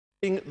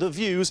The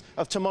views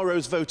of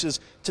tomorrow's voters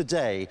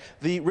today,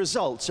 the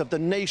results of the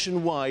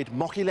nationwide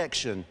mock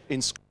election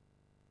in schools.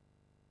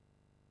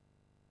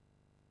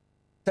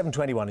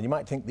 7:21, and you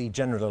might think the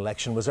general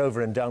election was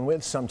over and done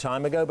with some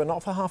time ago, but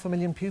not for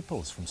 500,000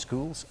 pupils from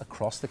schools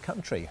across the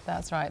country.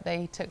 That's right.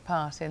 They took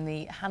part in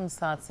the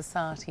Hansard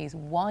Society's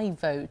Why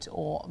Vote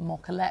or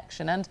mock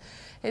election, and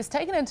it's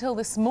taken until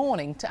this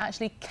morning to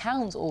actually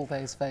count all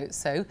those votes.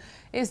 So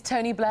is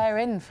Tony Blair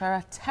in for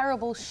a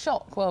terrible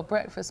shock? Well,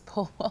 breakfast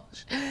Paul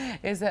Walsh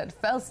is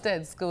at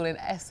Felsted School in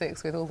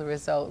Essex with all the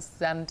results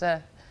and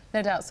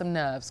no doubt some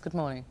nerves. Good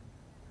morning.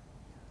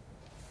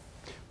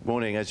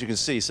 Morning. As you can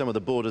see, some of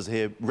the boarders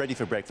here ready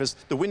for breakfast.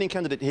 The winning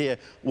candidate here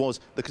was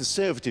the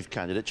Conservative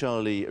candidate,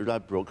 Charlie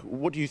Ladbroke.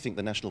 What do you think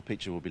the national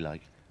picture will be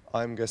like?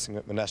 I'm guessing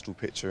that the national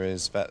picture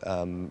is that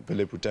the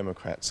Liberal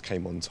Democrats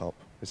came on top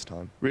this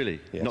time. Really?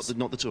 Yes.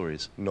 Not the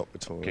Tories? Not the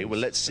Tories. OK, well,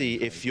 let's see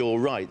if you're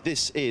right.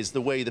 This is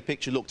the way the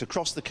picture looked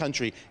across the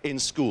country in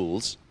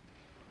schools.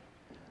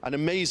 An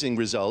amazing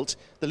result.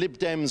 The Lib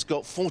Dems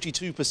got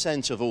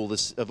 42% of all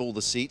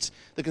the seats.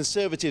 The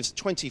Conservatives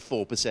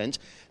 24%.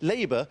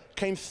 Labour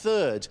came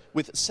third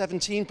with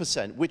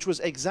 17%, which was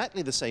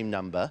exactly the same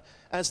number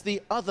as the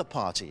other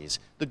parties,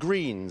 the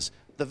Greens,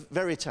 the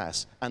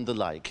Veritas and the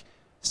like.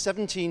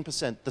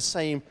 17%, the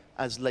same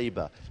as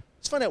Labour.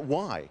 Let's find out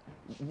why.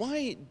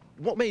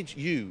 What made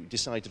you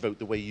decide to vote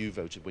the way you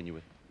voted when you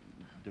were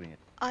doing it?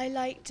 I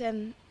liked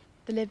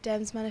the Lib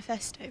Dems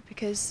manifesto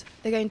because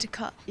they're going to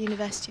cut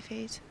university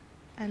fees.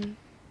 And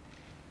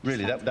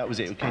really, that was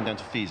it? It came down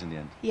to fees in the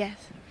end? Yes.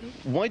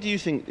 Why do you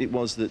think it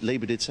was that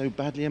Labour did so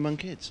badly among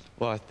kids?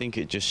 Well, I think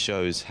it just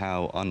shows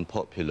how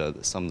unpopular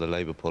that some of the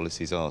Labour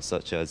policies are,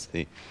 such as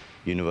the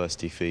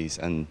university fees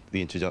and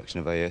the introduction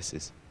of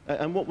ASs.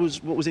 And what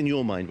was in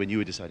your mind when you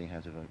were deciding how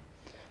to vote?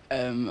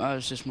 I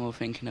was just more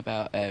thinking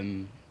about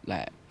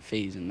like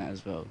fees and that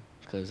as well,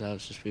 because I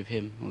was just with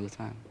him all the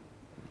time.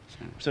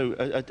 So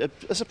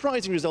a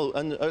surprising result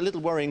and a little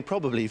worrying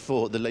probably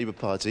for the Labour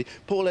Party.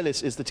 Paul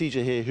Ellis is the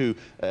teacher here who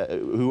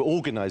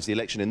organised the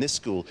election in this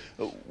school.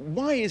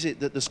 Why is it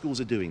that the schools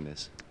are doing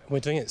this? We're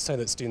doing it so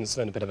that students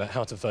learn a bit about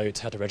how to vote,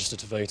 how to register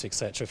to vote,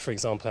 etc. For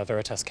example, our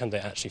Veritas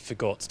candidate actually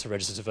forgot to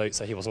register to vote,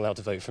 so he wasn't allowed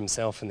to vote for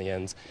himself in the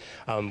end.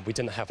 We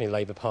didn't have any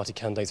Labour Party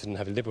candidates, we didn't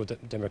have any Liberal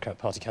Democrat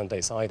Party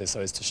candidates either, so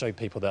it's to show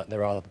people that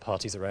there are other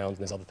parties around and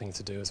there's other things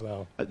to do as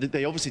well.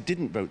 They obviously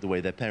didn't vote the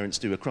way their parents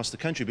do across the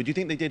country, but do you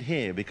think they did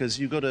here? Because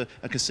you've got a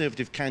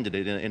Conservative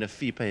candidate in a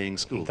fee-paying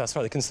school. That's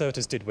right, the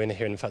Conservatives did win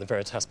here, and in fact the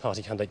Veritas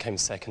Party candidate came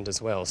second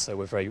as well, so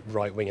we're very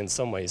right-wing in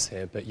some ways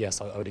here, but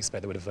yes, I would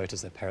expect they would have voted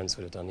as their parents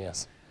would have done,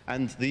 yes.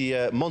 And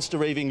the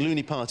monster-raving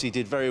Looney Party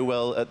did very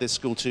well at this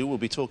school too. We'll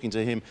be talking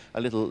to him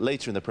a little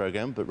later in the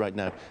programme, but right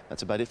now,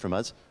 that's about it from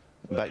us.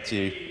 Back to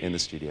you in the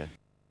studio.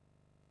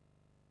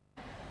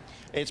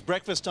 It's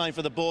breakfast time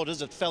for the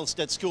boarders at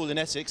Felsted School in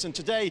Essex, and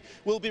today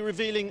we'll be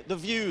revealing the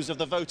views of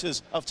the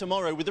voters of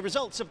tomorrow with the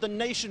results of the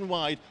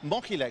nationwide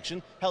mock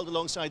election held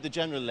alongside the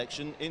general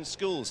election in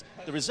schools.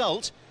 The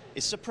result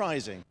is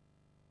surprising.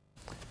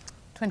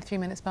 23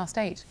 minutes past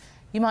 8.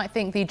 You might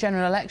think the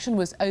general election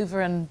was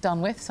over and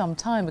done with some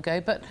time ago,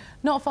 but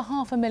not for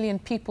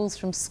 500,000 pupils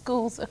from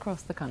schools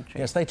across the country.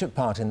 Yes, they took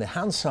part in the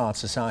Hansard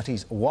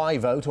Society's Why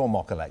Vote or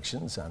mock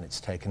elections, and it's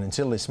taken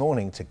until this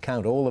morning to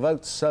count all the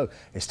votes. So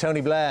is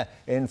Tony Blair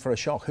in for a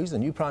shock? Who's the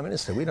new Prime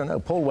Minister? We don't know.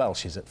 Paul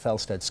Welsh is at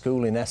Felsted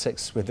School in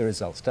Essex with the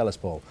results. Tell us,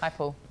 Paul. Hi,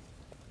 Paul.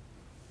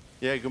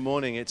 Yeah, good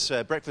morning. It's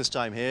breakfast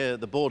time here.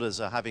 The boarders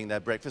are having their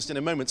breakfast. In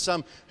a moment,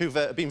 some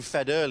who've been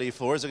fed early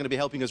for us are going to be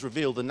helping us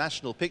reveal the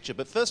national picture.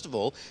 But first of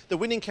all, the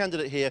winning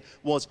candidate here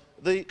was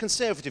the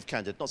Conservative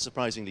candidate, not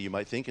surprisingly, you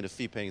might think, in a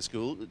fee-paying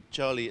school,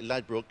 Charlie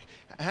Ladbroke.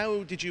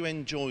 How did you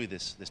enjoy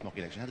this mock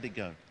election? How did it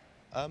go?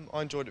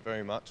 I enjoyed it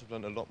very much. I've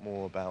learned a lot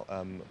more about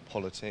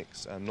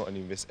politics, not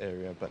only in this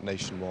area, but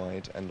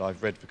nationwide. And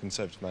I've read the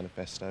Conservative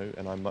manifesto,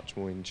 and I'm much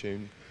more in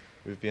tune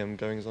with the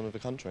goings-on of the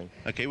country.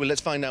 OK, well,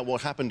 let's find out what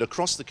happened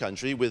across the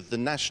country with the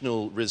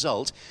national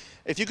result.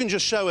 If you can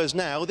just show us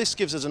now, this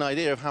gives us an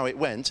idea of how it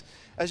went.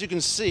 As you can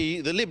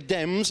see, the Lib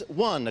Dems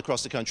won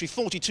across the country.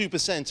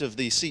 42% of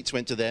the seats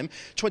went to them,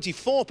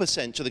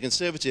 24% to the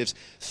Conservatives.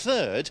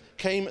 Third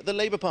came the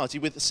Labour Party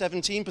with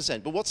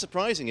 17%. But what's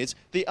surprising is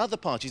the other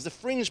parties, the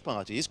fringe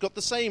parties, got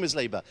the same as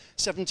Labour,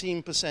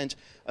 17%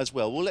 as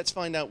well. Well, let's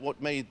find out what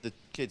made the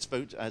kids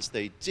vote as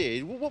they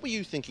did. What were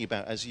you thinking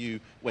about as you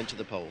went to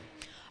the poll?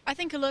 I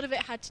think a lot of it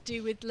had to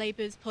do with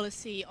Labour's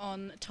policy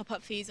on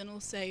top-up fees and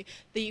also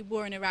the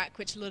war in Iraq,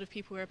 which a lot of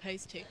people were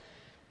opposed to.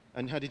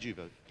 And how did you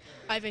vote?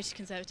 I voted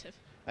Conservative.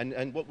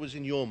 And what was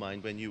in your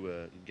mind when you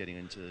were getting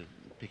into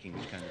picking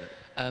which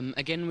candidate?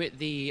 Again, with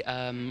the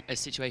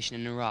situation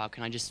in Iraq,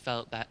 and I just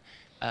felt that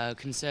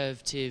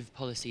Conservative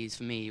policies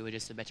for me were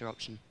just a better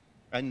option.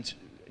 And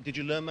Did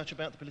you learn much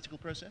about the political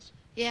process?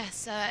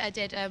 Yes, I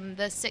did.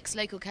 The 6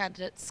 local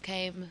candidates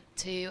came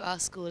to our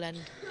school and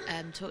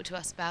talked to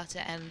us about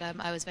it, and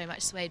I was very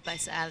much swayed by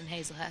Sir Alan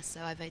Hazelhurst,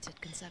 so I voted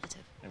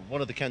Conservative. And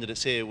one of the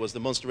candidates here was the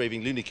monster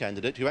raving loony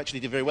candidate, who actually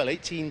did very well,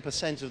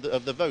 18%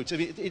 of the vote. I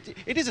mean,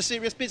 it is a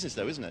serious business,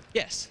 though, isn't it?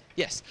 Yes,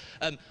 yes.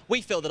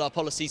 We feel that our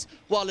policies,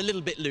 while a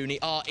little bit loony,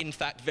 are in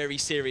fact very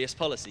serious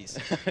policies.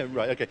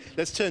 Right, OK.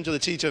 Let's turn to the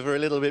teacher for a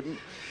little bit.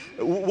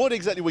 What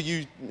exactly were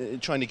you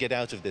trying to get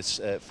out of this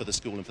for the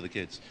school and for the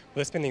kids?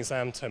 Well, it's been the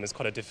exam term. It's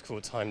quite a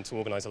difficult time to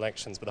organise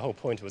elections, but the whole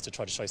point was to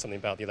try to show something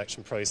about the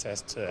election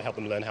process, to help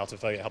them learn how to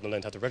vote, help them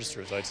learn how to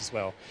register a vote as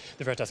well.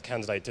 The Veritas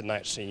candidate didn't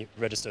actually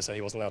register, so he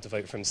wasn't allowed to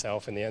vote for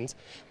himself in the end.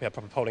 We had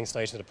proper polling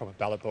stations, a proper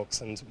ballot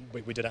box, and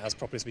we did it as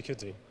properly as we could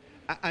do.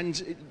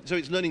 And so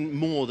it's learning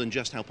more than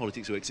just how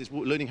politics works, it's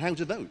learning how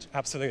to vote.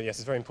 Absolutely, yes,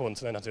 it's very important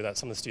to learn how to do that.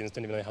 Some of the students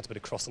didn't even know how to put a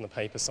cross on the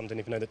paper, some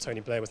didn't even know that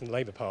Tony Blair was in the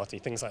Labour Party,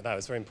 things like that.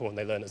 It's very important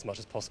they learn as much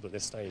as possible at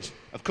this stage.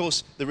 Of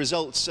course, the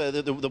results,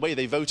 the way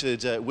they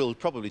voted will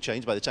probably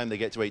change by the time they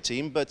get to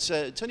 18, but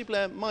Tony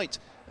Blair might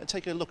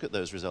take a look at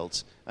those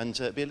results and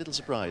be a little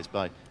surprised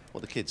by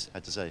what the kids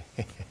had to say.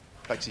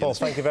 Back to you. Paul,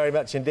 thank you very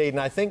much indeed. And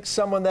I think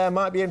someone there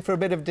might be in for a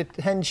bit of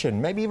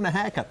detention, maybe even a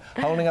haircut,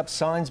 holding up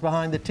signs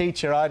behind the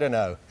teacher, I don't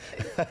know.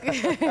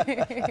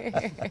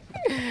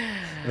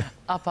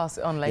 I'll pass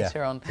it on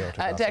later on.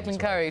 Declan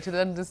Curry to the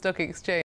London Stock Exchange.